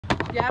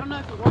Yeah, I don't know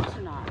if it works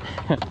or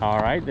not. All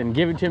right, then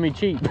give it to me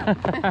cheap. Okay.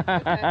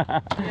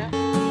 Yeah.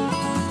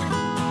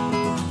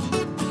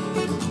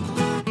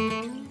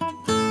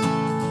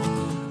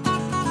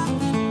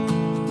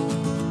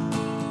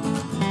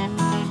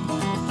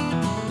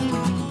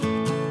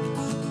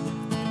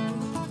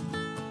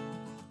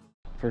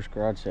 First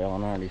garage sale,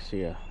 and I already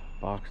see a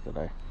box that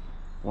I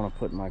want to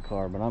put in my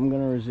car, but I'm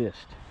gonna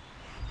resist.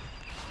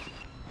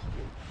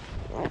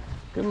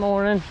 Good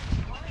morning.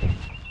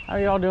 How are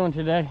y'all doing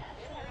today?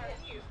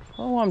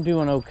 Oh, I'm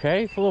doing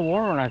okay. It's a little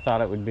warmer than I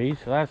thought it would be,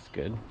 so that's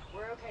good.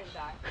 We're okay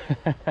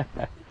with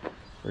that.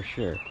 For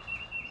sure.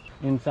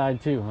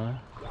 Inside too, huh?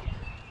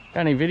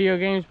 Got any video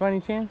games by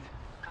any chance?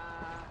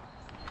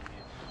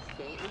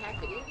 We have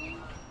video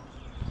games?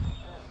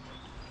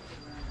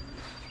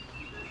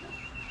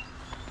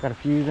 Got a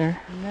few there?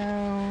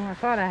 No, I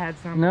thought I had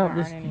some. No,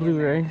 just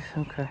Blu-rays.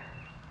 Okay.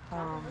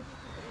 Um,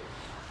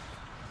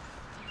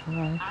 All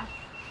right.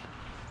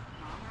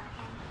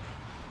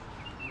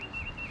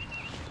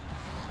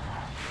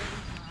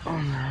 Oh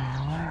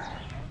no.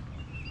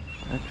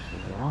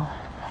 XL.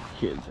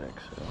 Kids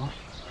XL.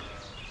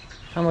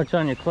 How much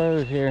on your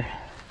clothes here?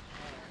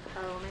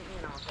 oh, make me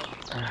an offer.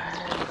 The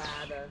more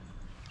buy,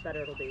 the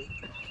better it'll be.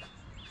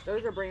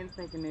 Those are brand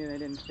spanking new. They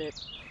didn't fit.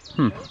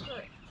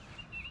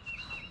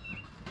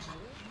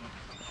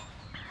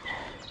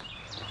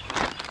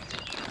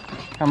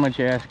 How much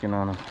you asking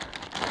on them?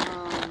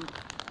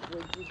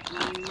 Would you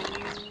do...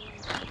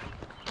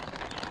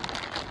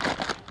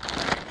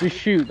 Just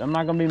shoot. I'm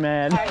not gonna be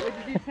mad. All right, would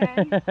you do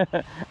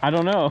 10? I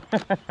don't know.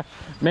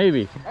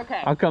 Maybe.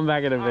 Okay. I'll come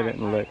back in a minute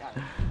and look.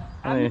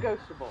 I'm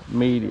negotiable.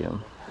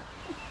 Medium.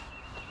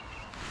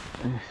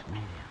 This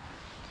medium.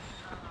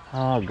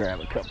 I'll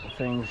grab a couple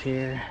things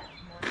here.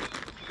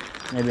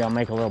 Maybe I'll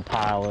make a little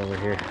pile over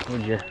here.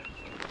 Would you?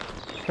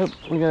 Oh,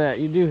 look at that.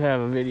 You do have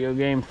a video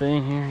game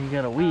thing here. You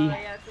got a Wii. Oh,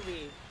 yeah, it's a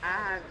Wii.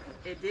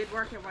 It did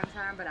work at one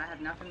time, but I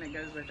have nothing that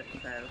goes with it,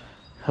 so.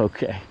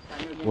 Okay.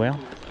 Well,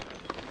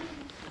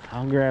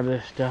 I'll grab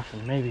this stuff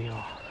and maybe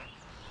I'll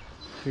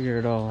figure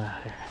it all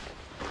out here.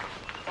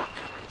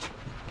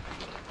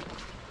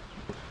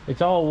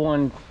 It's all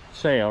one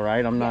sale,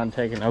 right? I'm not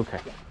taking, okay.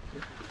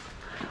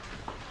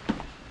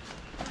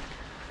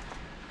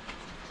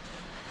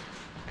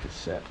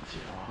 Cassettes.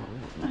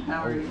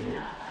 How are you?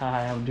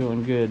 Hi, I'm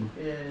doing good.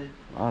 Good.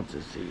 Lots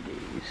of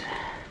CDs.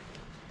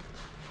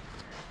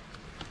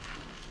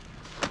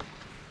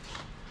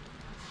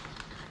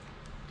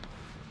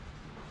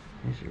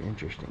 These are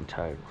interesting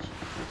titles.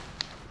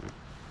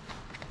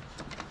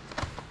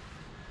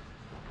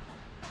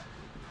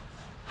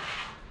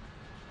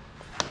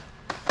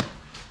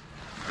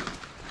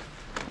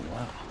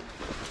 Wow.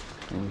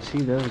 And you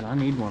see those? I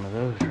need one of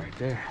those right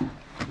there.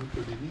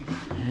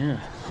 Yeah.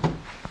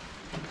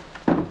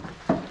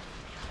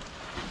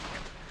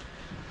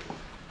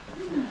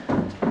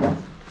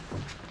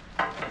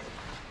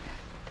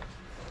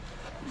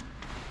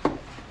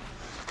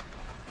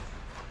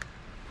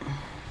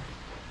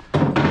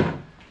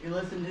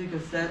 Listen to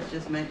cassettes,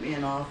 just make me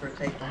an offer,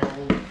 take the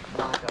whole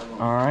block of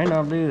them. All right,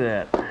 I'll do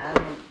that.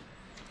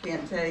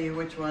 Can't tell you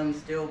which ones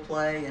still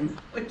play and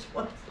which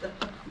ones don't.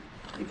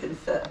 You can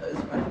set those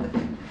right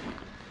there.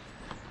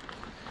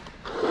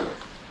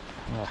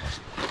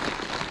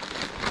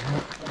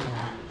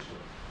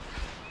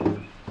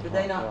 Did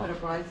they not put a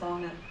price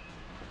on it?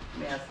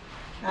 Yes.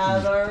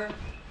 Heather?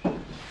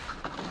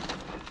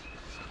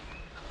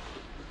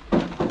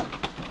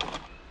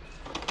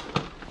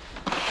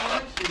 How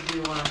much did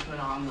you want to put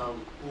on the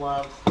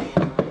love stand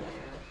right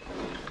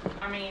there?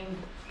 I mean,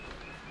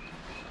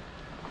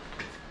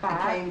 It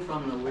came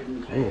from the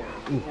wooden chair.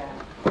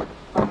 yeah,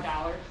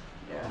 $5.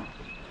 Yeah.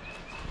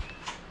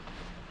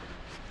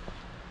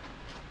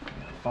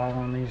 5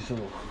 on these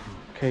little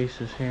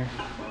cases here.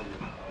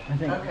 I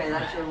think. Okay,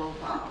 that's your little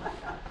pile.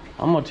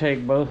 I'm gonna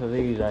take both of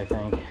these, I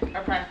think.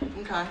 Okay.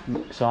 Okay.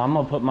 So I'm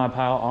gonna put my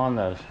pile on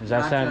those. Does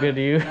that sound good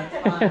to you? That's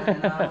fine,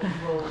 and I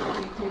will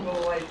keep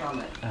people away from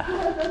it.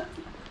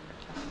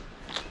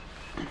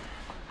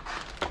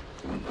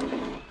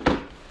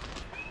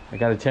 I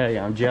gotta tell you,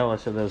 I'm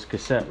jealous of those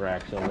cassette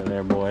racks over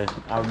there, boys.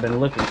 I've been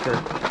looking for.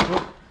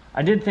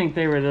 I did think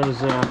they were those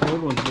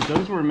wood ones, but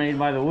those were made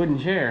by the wooden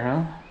chair,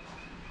 huh?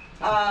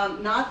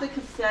 Not the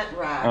cassette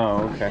rack.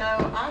 Oh, okay. You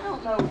know, I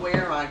don't know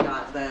where I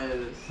got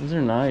those. Those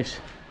are nice.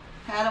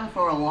 Had them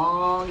for a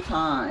long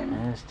time.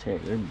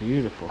 They're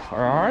beautiful.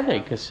 Or are they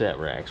cassette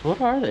racks? What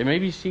are they?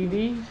 Maybe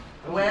CDs?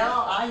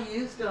 Well, I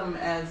used them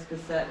as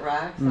cassette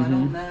racks. I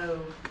don't know.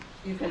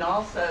 You can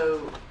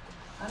also,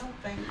 I don't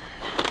think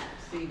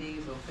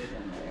CDs will fit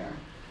in there.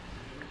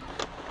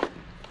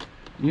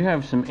 You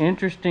have some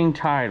interesting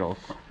titles.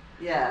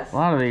 Yes. A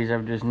lot of these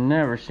I've just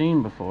never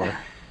seen before.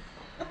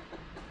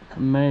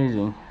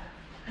 Amazing.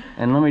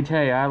 And let me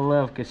tell you, I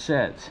love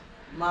cassettes.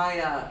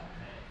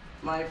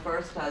 My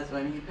first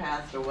husband, he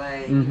passed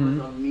away. He was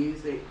a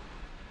music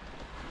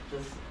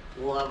just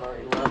lover.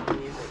 He loved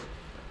music.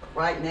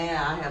 Right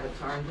now, I have a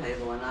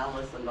turntable and I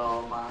listen to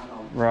all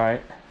vinyl.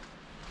 Right.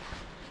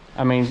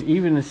 I mean,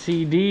 even the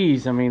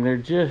CDs, I mean, they're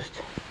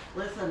just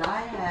Listen,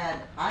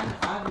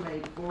 I've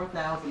made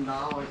 $4,000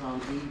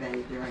 on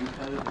eBay during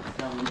COVID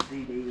selling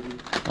CDs.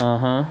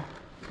 Uh-huh.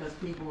 Because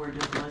people were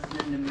just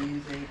listening to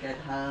music at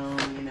home,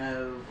 you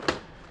know.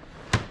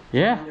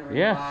 Yeah, trying to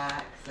yeah.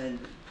 relax, and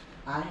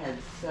I had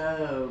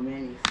so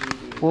many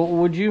CDs. Well,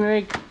 would you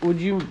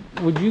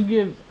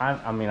give,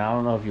 I mean, I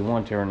don't know if you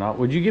want to or not.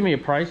 Would you give me a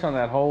price on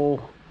that whole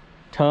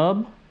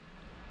tub?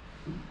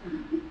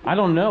 I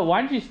don't know.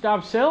 Why did you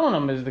stop selling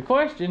them is the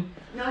question.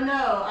 No,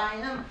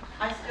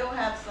 I still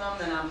have some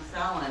that I'm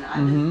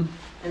selling.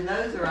 And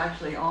those are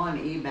actually on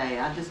eBay.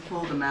 I just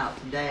pulled them out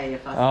today.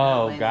 If I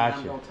sell any, gotcha.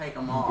 I'm going to take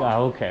them off.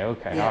 Okay,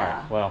 yeah. All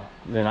right. Well,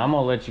 then I'm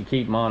going to let you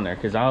keep them on there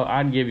because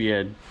I'd give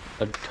you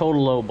a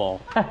total low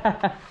ball.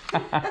 I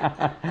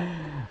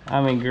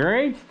mean,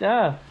 great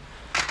stuff.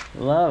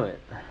 Love it.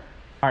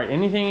 All right,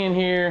 anything in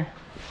here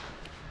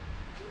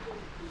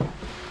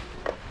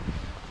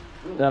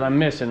that I'm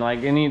missing?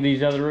 Like any of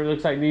these other rooms?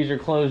 Looks like these are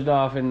closed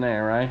off in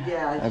there, right?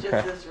 Yeah, it's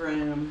just this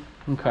room.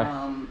 Okay.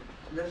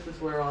 This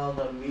is where all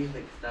the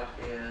music stuff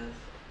is.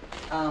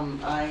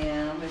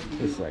 If you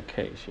This is that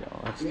case,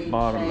 y'all. That's the need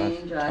bottom.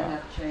 change, That's I the top.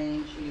 have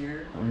change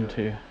here. 1,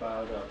 2.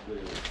 Filed up there.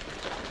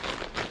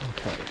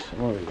 Okay, so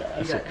what do we got?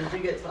 Did you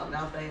get something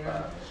out there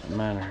Doesn't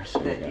matter. So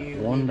we that got you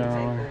 $1, need to pay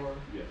for?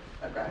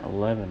 Yeah. Okay.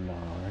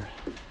 $11.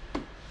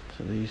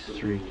 So these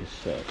 3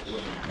 cassettes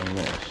and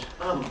this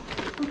Oh,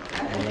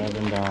 okay.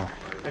 $11.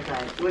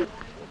 Okay.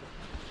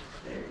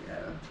 There you go.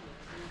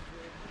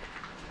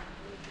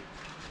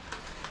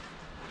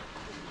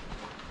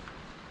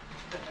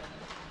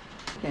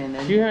 And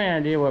then, Do you have any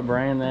idea what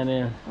brand that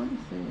is? let me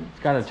see. It's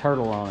got a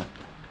turtle on it.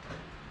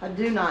 I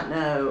do not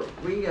know.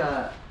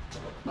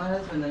 My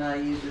husband and I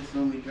used this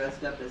when we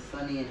dressed up as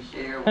Sonny and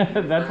Cher.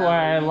 That's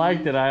why I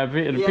liked it.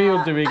 It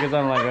appealed to me because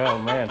I'm like, oh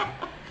man.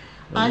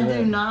 I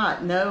do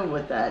not know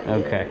what that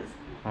is. Okay.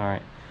 All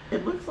right.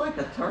 It looks like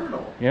a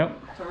turtle.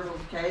 Yep. Turtle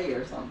K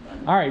or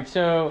something. All right.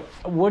 So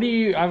what do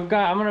you? I'm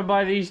gonna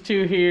buy these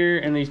 2 here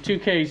and these 2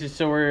 cases.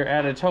 So we're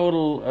at a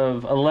total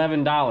of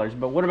 $11.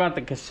 But what about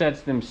the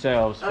cassettes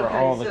themselves for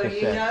all the cassettes?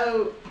 Okay, so you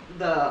know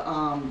the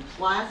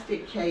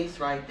plastic case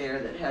right there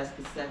that has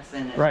cassettes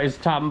in it. Right. It's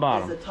top and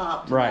bottom. It's the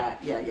top to Right.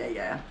 that.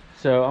 Yeah.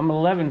 So I'm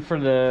 11 for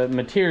the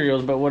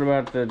materials, but what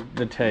about the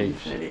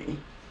tapes? City.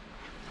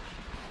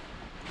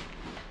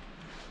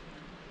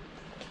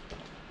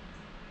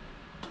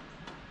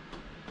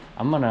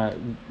 I'm gonna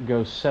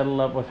go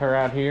settle up with her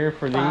out here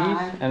for these, Fine,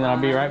 and then I'll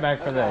be right back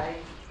for okay.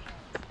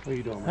 What are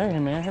you doing, this. Hey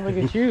man, look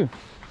at you.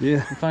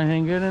 Yeah. You find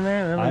anything good in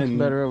there? That looks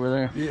better over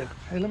there. Yeah.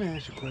 Hey, let me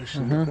ask you a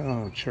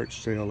question.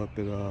 Church sale up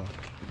at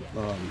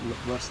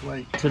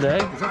Westlake. Today?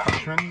 Is that the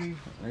Trinity?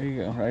 There you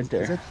go, right Is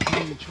there. that the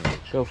Trinity Church?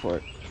 Go for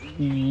it.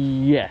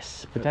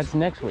 Yes, but that's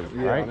next week,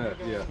 right?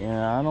 Yeah.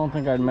 Yeah, I don't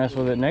think I'd mess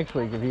with it next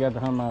week if you got the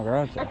 100-mile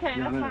garage sale. Okay,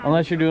 that's fine.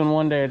 Unless you're doing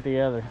one day at the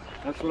other.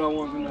 That's what I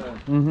wanted to know.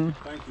 Mm-hmm.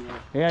 Thank you, man.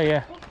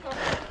 Yeah.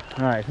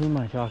 All right, who am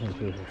I talking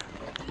to here?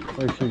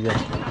 Where's she go?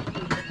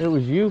 It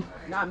was you?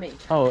 Not me.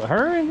 Oh,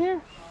 her in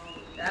here?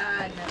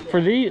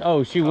 For these?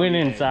 Oh, she went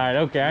inside.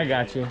 Okay, I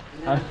got you.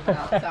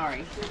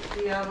 Sorry.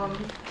 60 of them.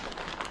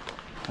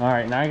 All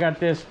right, now I got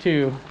this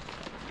too.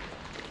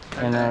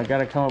 And I got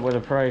to come up with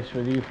a price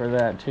with you for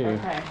that too.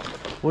 Okay.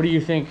 What do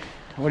you think?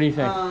 What do you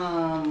think?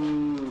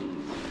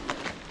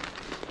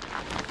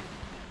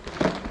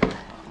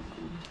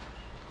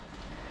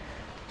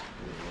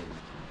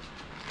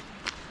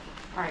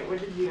 All right, what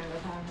did you end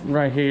up having?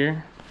 Right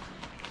here.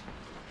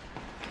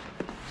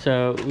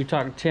 So we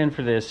talked 10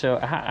 for this. So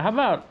how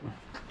about,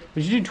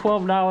 would you do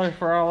 $12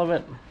 for all of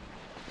it?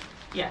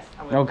 Yes,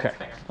 I would. Okay, That's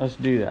fair. let's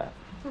do that.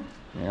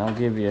 Yeah, I'll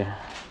give you.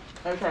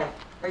 Okay.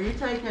 Are you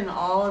taking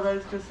all of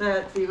those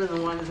cassettes, even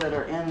the ones that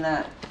are in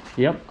that,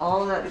 Yep,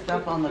 all of that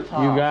stuff on the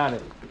top? you got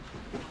it.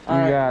 All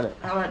You right. got it.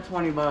 How about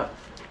 $20?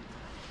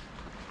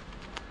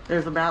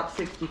 There's about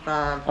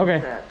 65 Okay,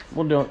 cassettes.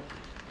 we'll do it.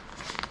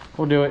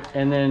 We'll do it.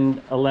 And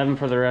then 11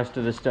 for the rest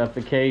of the stuff.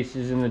 The case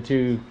is in the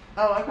 2.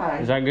 Oh, okay.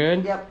 Is that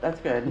good? Yep, that's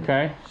good.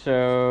 Okay,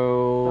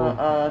 so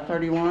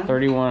 31?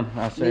 31.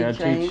 I say Need I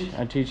change?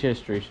 teach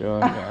history,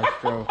 so I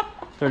throw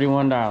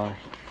 $31.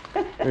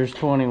 There's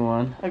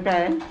 21.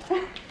 Okay.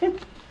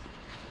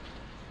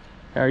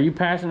 Are you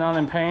passing on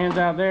them pans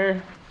out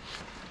there?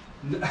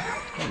 You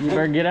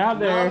better get out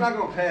No, there. I'm not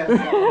going to pass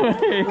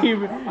it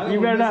you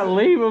better not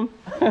leave them.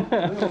 on. I'm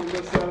gonna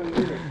miss out in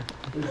here.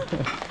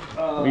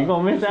 You're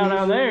going to miss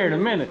out there in a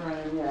minute.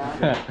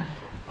 Yeah.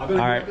 I've been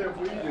All right, there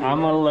for you. I'm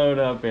going to load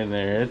up in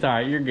there. It's all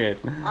right, you're good.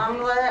 I'm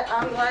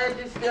glad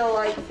you still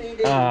like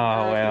CDs.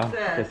 Oh, well, cassettes.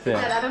 that's Is it.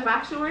 that other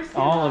box yours?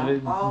 All of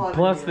it, All of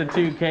plus it. the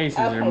 2 cases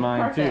are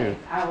mine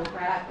perfect. too. I will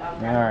grab. I'll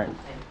grab All right.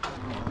 something.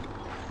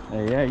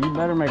 Yeah, you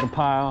better make a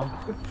pile.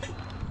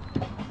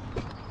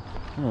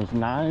 Those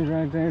knives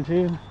right there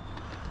too.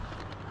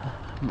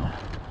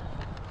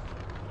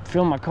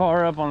 Fill my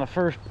car up on the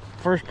first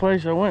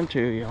place I went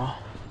to, y'all.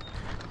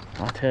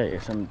 I'll tell you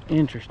some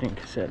interesting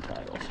cassette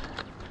titles.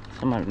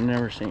 Some I've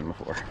never seen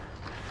before.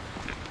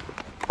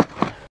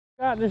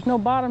 God, there's no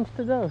bottoms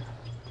to those.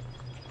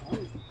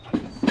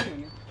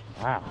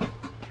 Wow.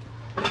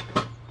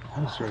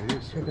 This right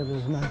here. Check out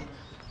this nice.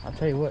 I'll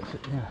tell you what.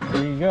 Yeah,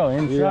 there you go.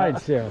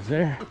 Inside sales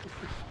there.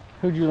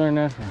 Who'd you learn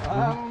that from?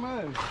 I don't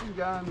know. Some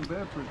guy in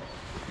Bedford.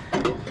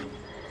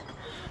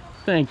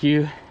 Thank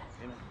you.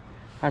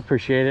 I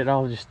appreciate it.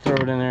 I'll just throw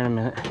it in there in a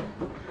minute.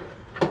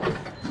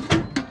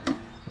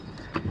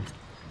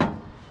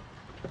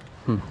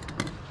 $5.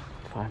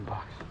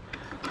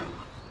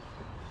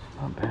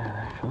 Not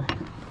bad, actually.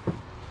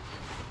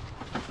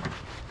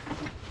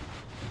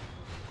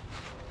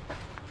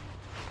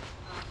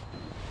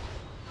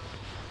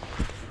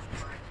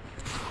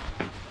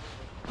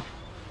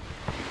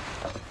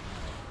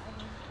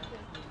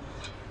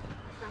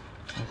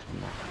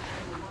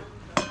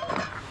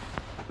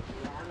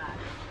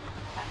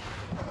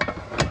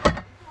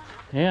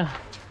 Yeah,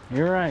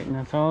 you're right, and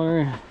that's all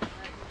there is.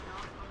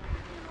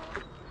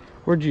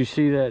 Where'd you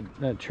see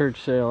that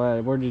church sale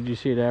at? Where did you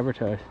see it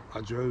advertised?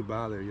 I drove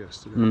by there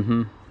yesterday.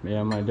 Mm-hmm.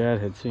 Yeah, my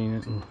dad had seen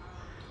it and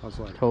I was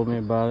like, told me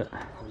about it.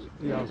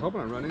 yeah, I was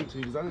hoping I'd run into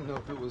you because I didn't know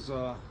if it was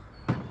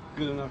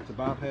good enough to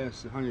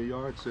bypass the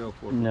 100-yard sale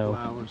for No.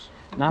 flowers.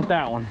 Not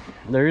that one.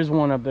 There is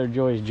one up there,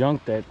 Joy's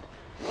Junk, that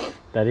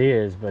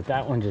is, but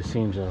that one just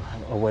seems a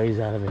ways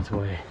out of its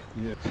way.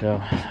 Yeah. So,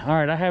 all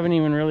right, I haven't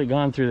even really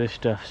gone through this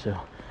stuff, so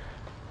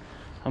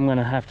I'm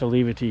gonna have to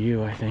leave it to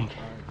you, I think.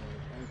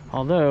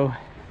 Although,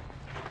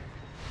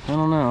 I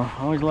don't know,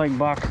 I always like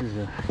boxes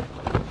of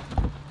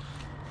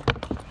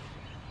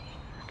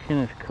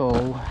Kenneth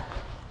Cole.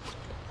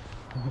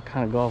 What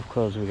kind of golf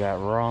clubs we got?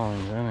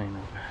 Rawlings, that ain't no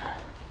bad.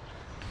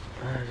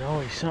 There's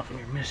always something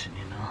you're missing,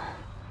 you know.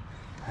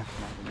 That's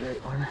not a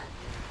great one.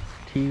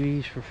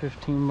 TVs for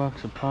 15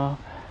 bucks a pop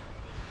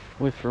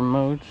with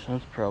remotes.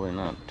 That's probably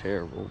not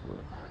terrible, but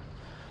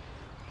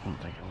I don't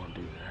think I want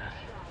to do that.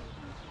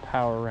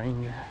 Power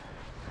Ranger.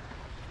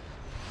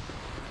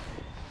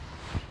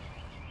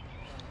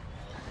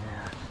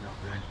 Yeah, that's no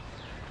good.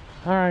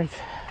 All right.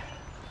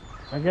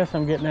 I guess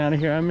I'm getting out of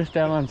here. I missed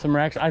out on some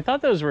racks. I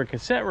thought those were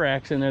cassette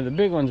racks and they're the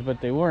big ones,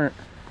 but they weren't.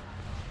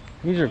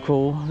 These are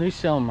cool. These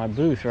sell in my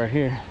booth right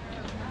here.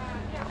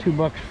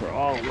 $2 for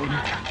all of them.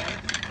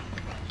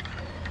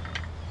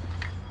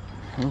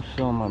 I'm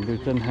selling my booth.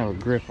 Doesn't have a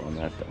grip on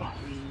that though.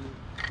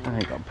 I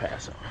think I'll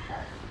pass on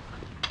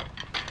them.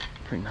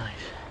 Pretty nice.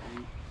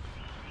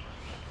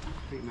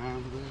 8,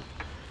 9 for that?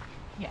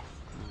 Yes.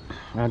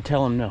 I'll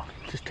tell him no.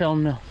 Just tell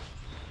him no.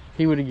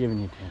 He would have given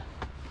you 10.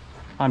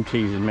 I'm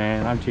teasing,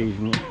 man. I'm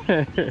teasing you.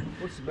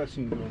 What's the best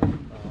you can do?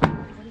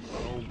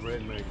 Old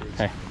bread makers.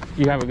 Hey,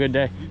 you have a good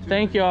day.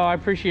 Thank y'all. I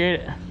appreciate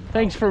it.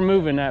 Thanks for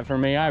moving that for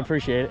me. I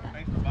appreciate it.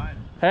 Thanks for buying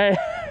it. Hey,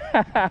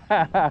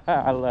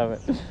 I love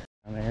it.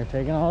 I'm here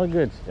taking all the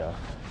good stuff.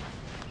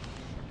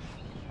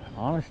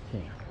 Honest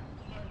Tim.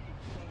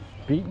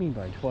 Beat me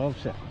by 12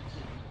 seconds.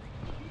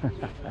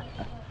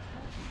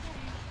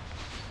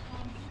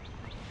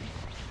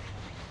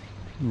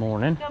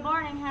 Morning. Good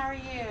morning, how are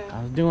you?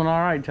 I was doing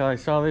all right till I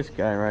saw this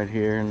guy right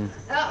here, and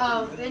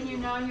Uh-oh, then you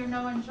know you're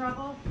no in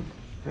trouble?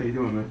 How you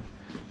doing, man?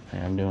 hey,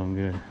 I'm doing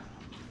good.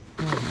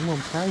 Oh, a little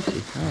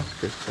pricey. Oh, that's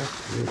good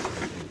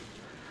stuff.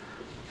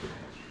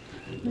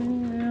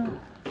 Yeah.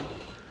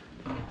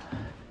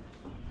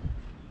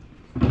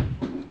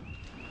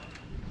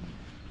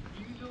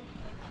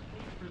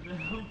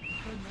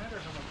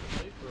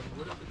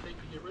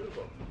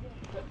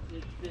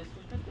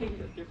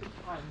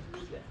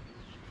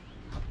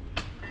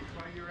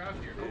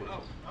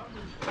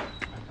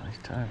 Nice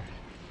tires.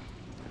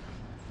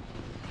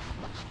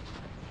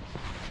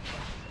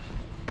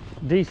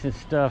 Decent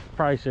stuff.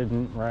 Price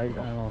isn't right,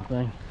 I don't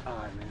think. All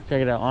right, man.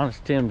 Check it out.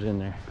 Honest Tim's in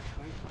there.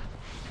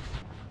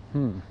 I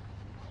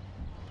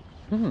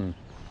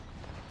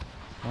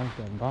like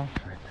that box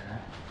right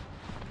there.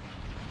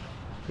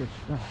 Good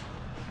stuff.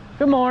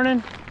 Good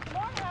morning.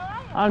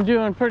 I'm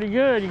doing pretty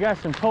good. You got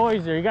some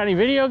toys there. You got any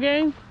video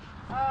games?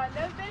 No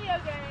video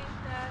games.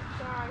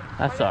 Sorry.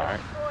 That's all right.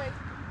 Toys.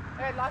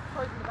 I had lots of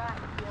toys in the back.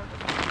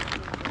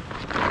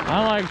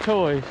 I like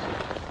toys.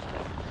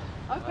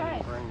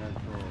 Okay.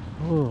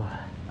 Ooh,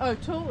 Oh,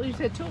 tool. You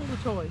said tools or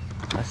toys?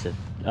 I said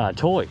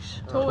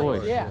toys.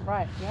 Toys. Yeah.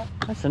 Right. Yep.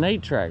 That's an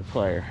 8-track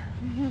player.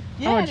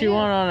 Yeah, How much it you is.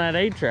 want on that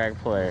 8-track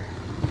player?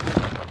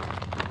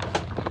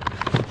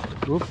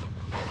 Whoop.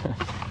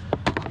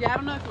 Yeah, I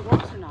don't know if it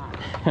works or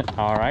not.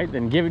 All right,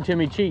 then give it to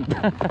me cheap.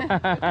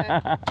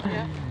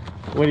 Yeah.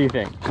 What do you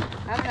think?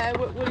 I don't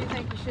know. What do you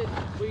think you should?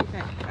 What do you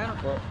think?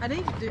 I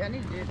need to do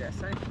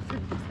this. I need to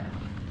fix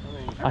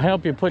that. I'll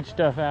help you put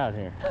stuff out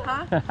here.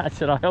 Huh? I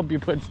said I'll help you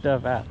put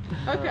stuff out.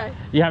 Okay.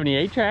 You have any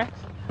 8-tracks?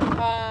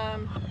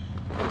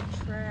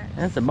 Track.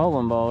 That's a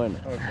bowling ball, isn't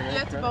it?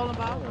 Yeah, it's a bowling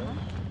ball.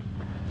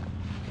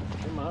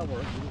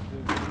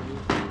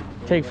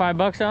 Take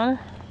 $5 on it?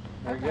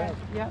 Okay.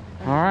 Yep.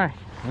 All right,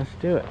 let's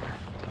do it.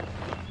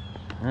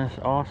 That's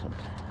awesome.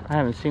 I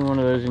haven't seen one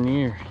of those in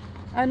years.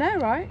 I know,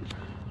 right?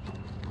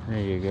 There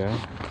you go.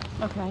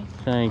 Okay.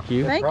 Thank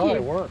you. Thank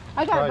you.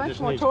 I got a bunch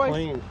more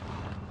toys.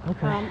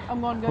 Okay.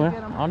 I'm going to go get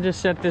Well, them. I'll just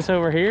set this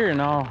over here,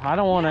 and I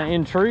don't want to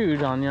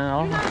intrude on you.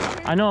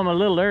 I know I'm a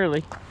little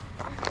early.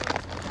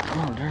 A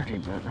little dirty,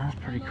 but that's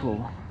pretty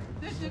cool.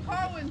 The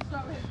car wouldn't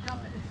start with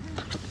jumping.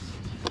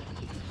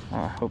 Oh,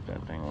 I hope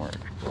that thing works,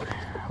 boy.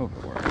 I hope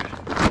it works.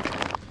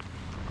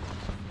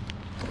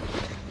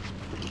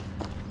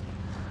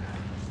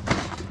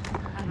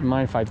 You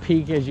mind if I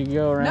peek as you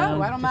go around?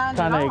 No, I don't mind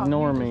at Kind of all.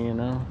 ignore You me, you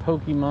know.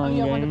 Pokemon Oh,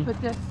 you want game. to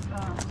put this,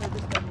 so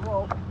this doesn't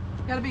roll.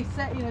 Gotta be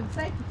safe, you know, the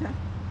safety time.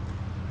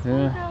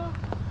 Yeah.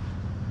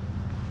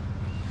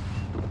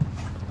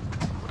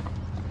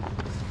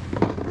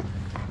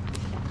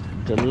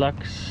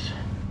 Deluxe.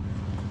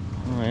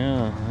 Oh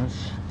yeah,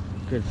 that's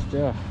good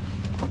stuff.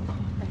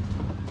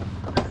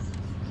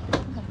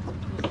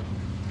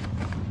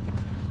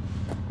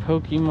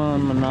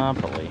 Pokemon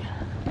Monopoly.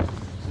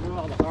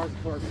 All the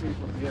hardcore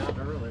people be out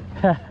early.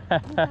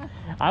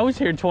 I was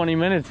here 20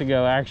 minutes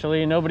ago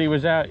actually, and nobody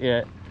was out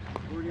yet.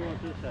 Where do you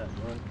want this at,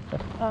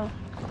 bud?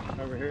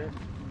 Over here?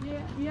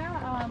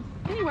 Yeah,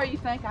 anywhere you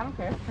think, I don't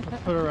care.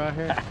 Let's put it right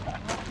here.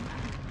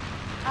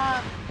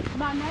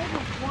 My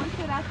neighbor wants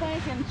it, I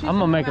think, and she's I'm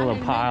gonna make a come out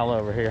little here pile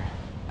over here.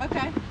 and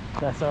make- Okay.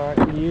 That's all right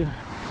with you?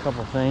 A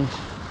couple things.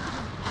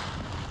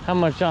 How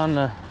much on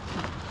the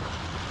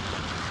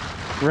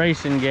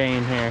racing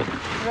game here?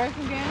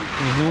 Racing game?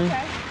 Mhm.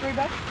 Okay,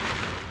 $3.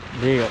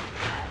 Deal.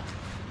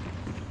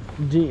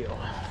 Deal.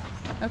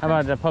 Okay. How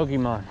about the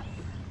Pokemon?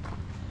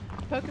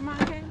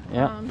 Pokemon game?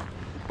 Yep.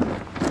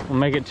 We'll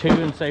make it 2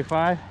 and say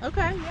 5.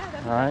 Okay, yeah,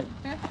 that's All right.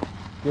 yeah.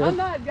 Good. I'm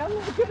not good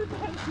at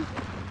that.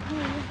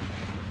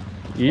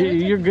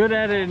 You're good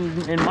at it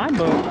in my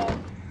book. How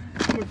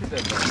much is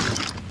that,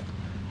 bud?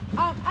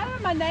 I don't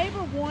know, my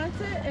neighbor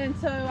wants it, and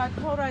so I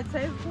told her I'd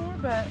save it for her,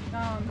 but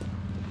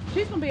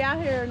she's going to be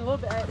out here in a little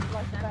bit,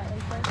 like about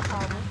 8:30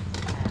 probably.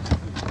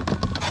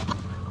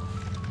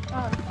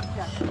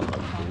 Yeah.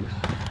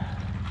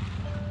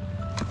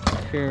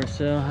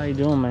 Carousel, how you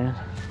doing, man?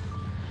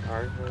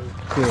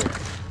 Good.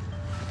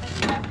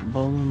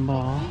 Bowling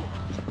ball.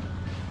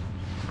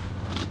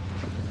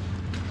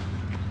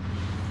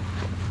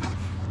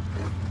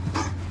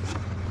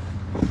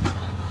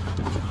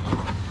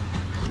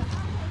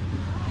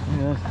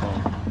 Look at this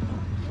thing.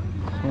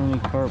 Sony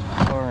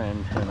car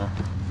antenna.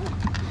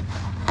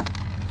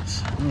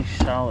 Sony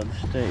solid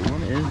state.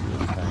 What is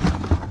this thing?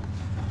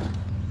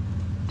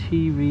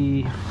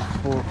 TV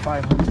for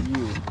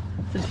 500U.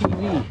 It's a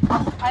TV.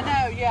 I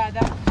know, yeah,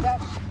 that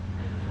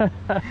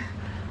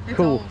it's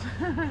Cool. old.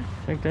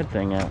 Check that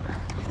thing out.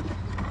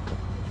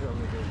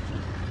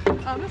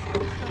 Oh, this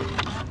one's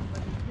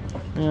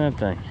Look at that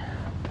thing.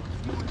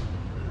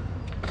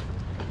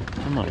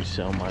 I might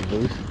sell my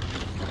booth.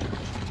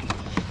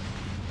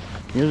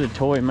 You're the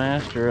toy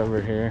master over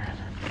here.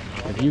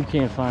 If you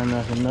can't find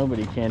nothing,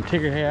 nobody can.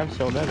 Tigger, hey, I've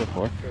sold that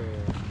before.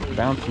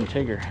 Bouncing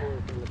Tigger.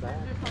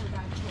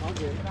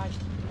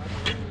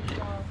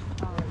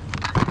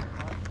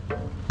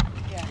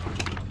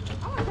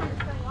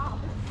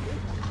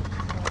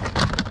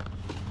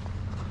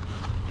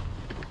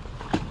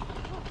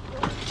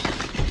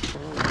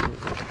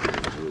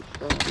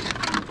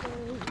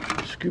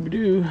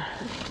 Scooby-Doo.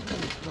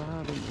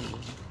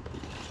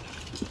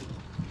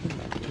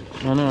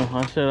 I know,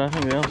 I said I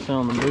think they'll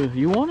sell in the booth.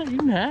 You want it? You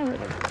can have it.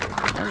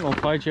 I'm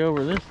gonna fight you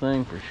over this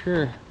thing for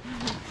sure.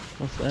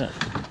 What's that?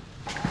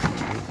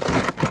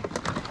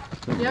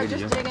 Yeah,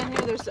 just dig in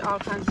here. There's all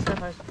kinds of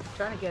stuff. I was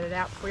trying to get it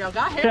out before y'all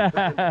got here.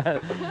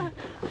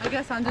 I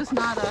guess I'm just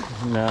not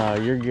a... No,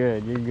 you're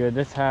good. You're good.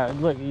 That's how.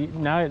 Look,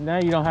 now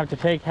you don't have to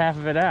take half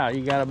of it out.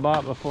 You got it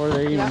bought before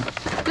they even. Yeah.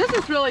 This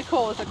is really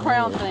cool. It's a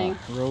crown thing.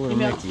 Roller He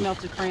Mickey.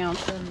 melts a crown.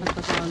 That's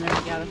what's on there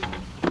together.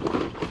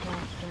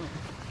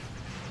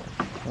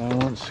 I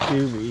want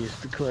Scooby is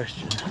the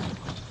question.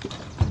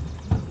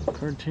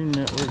 Cartoon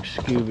Network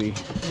Scooby.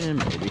 Yeah,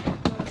 maybe.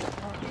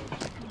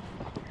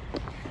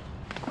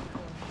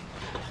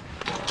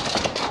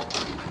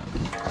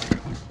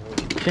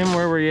 Tim,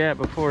 where were you at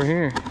before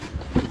here?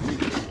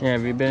 Yeah,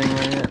 have you been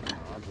anywhere yet?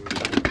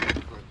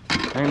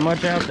 Ain't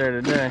much out there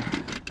today.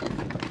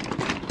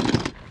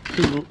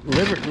 See,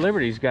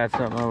 Liberty's got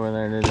something over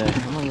there today.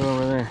 I'm gonna go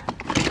over there.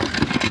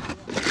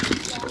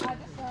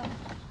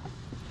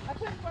 I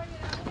couldn't bring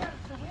it out here.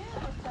 The wind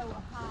was so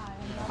high.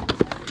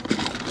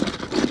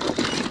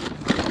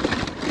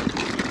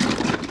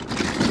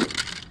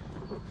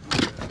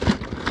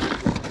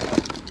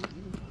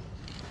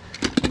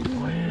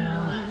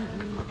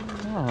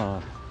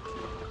 Oh.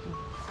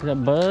 Is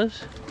that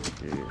Buzz?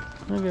 Yeah.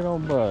 Look at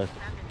old Buzz.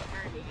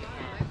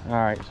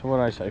 Alright, so what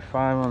did I say?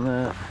 5 on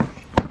that.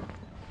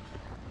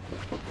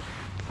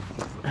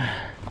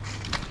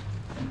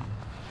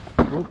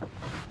 Whoop.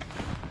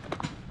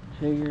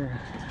 Tigger.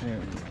 There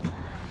we go.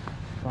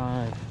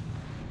 5.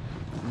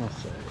 Let's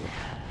say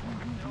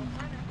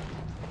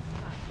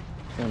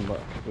 $10.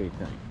 What do you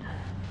think?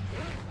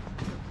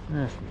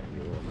 That's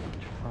maybe a little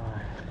much.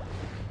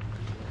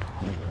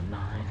 5. Maybe a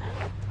 9.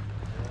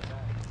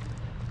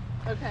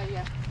 Okay,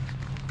 yeah.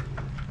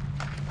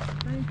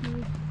 Thank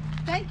you.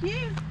 Thank you.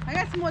 I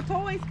got some more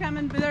toys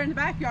coming, but they're in the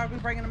backyard. We're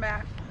bringing them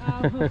back.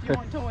 If you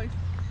want toys.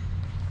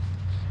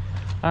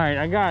 Alright,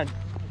 I got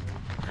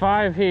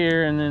 5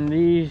 here and then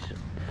these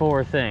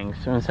 4 things.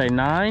 So I'm gonna say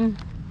 9,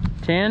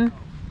 10,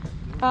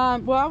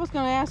 Well, I was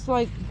gonna ask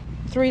like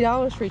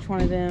 $3 for each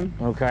one of them.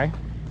 Okay.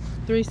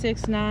 3,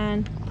 6,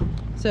 9.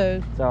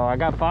 So I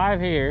got 5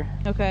 here.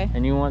 okay.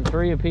 And you want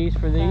 3 apiece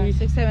for these?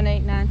 6, 7,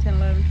 8, 9, 10,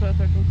 11, 12,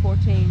 13,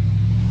 14.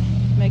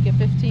 Make it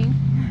 15.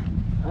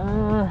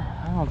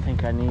 I don't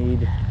think I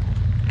need. I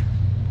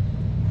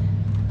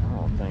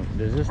don't think.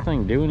 Does this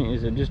thing do any?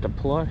 Is it just a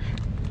plush?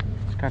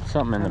 It's got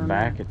something in the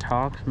back. It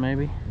talks,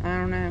 maybe. I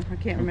don't know. I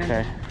can't remember.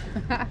 Okay.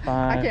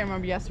 I can't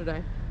remember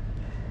yesterday.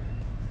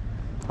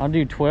 I'll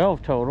do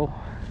 12 total.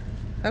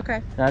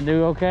 Okay. Did I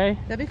do okay?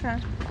 That'd be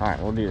fine. All right,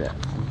 we'll do that.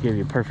 I'll give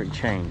you a perfect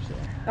change there.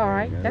 All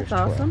right, There you go. that's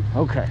There's 12. awesome.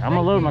 Okay, I'm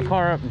gonna load my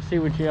car up and see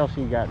what else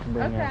you got to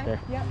bring out Okay. there.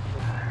 Yep.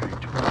 All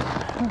right,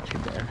 12. Not too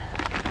bad.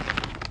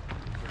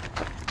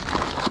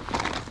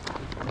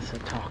 It's a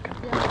talking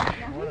plush.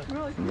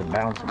 Really The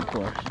bouncing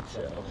plush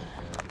itself.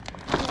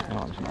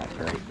 Oh, it's not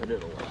great, but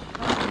it'll work.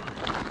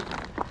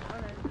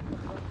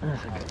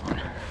 That's a good one.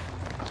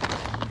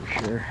 For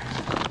sure.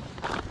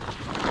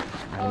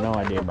 I have no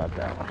idea about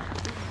that one.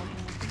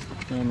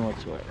 None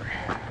whatsoever.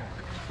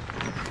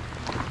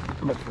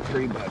 But for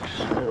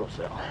 $3, it'll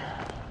sell.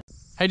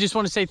 I just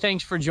want to say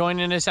thanks for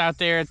joining us out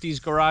there at these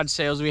garage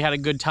sales. We had a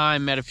good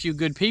time, met a few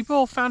good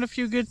people, found a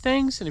few good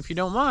things, and if you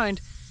don't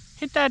mind,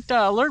 hit that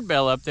alert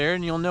bell up there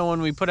and you'll know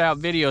when we put out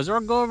videos, or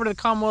go over to the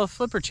Commonwealth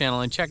Flipper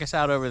channel and check us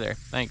out over there.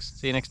 Thanks.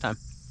 See you next time.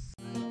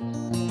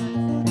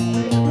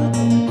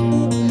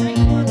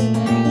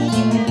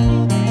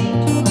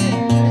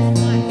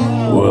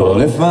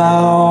 Well, if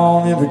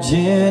I'm in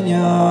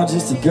Virginia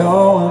just to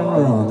go and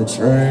run the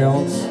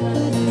trails,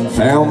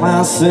 found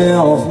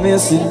myself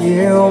missing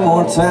you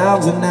more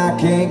times than I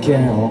can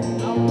count.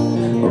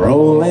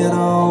 Rolling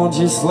on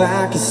just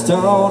like a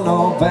stone,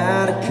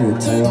 nobody could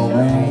tell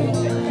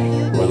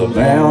me where the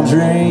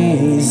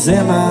boundaries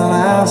in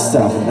my life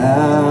stop and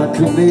I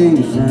could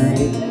be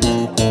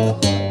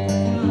free.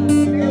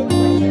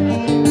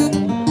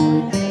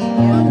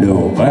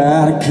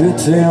 Nobody could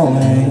tell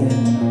me.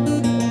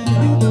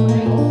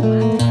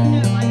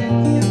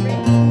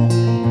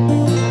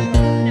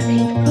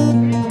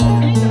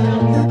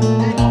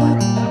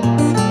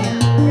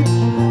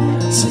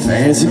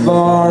 Fancy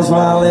bars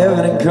while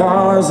living in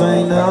cars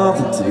ain't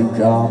nothing too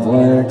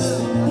complex.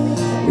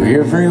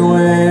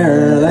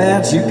 Everywhere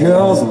that you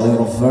go's a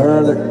little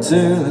further to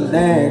the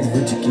next,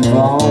 but you keep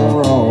on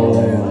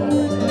rolling,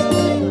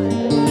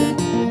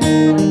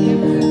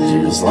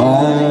 just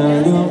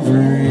like a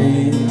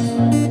breeze.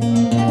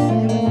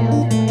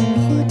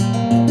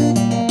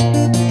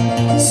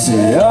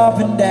 Sit up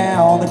and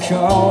down the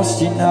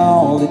coast, you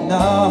know that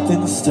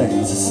nothing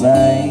stays the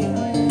same.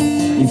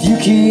 If you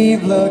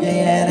keep looking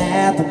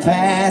at the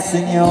past,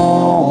 then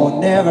you'll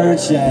never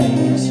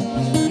change.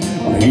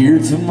 Here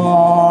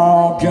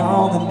tomorrow,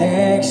 gone the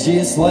next,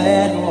 just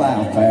letting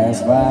life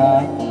pass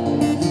by.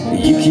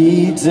 You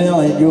keep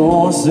telling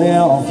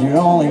yourself you're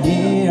only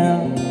here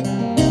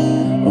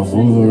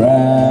for the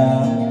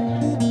ride.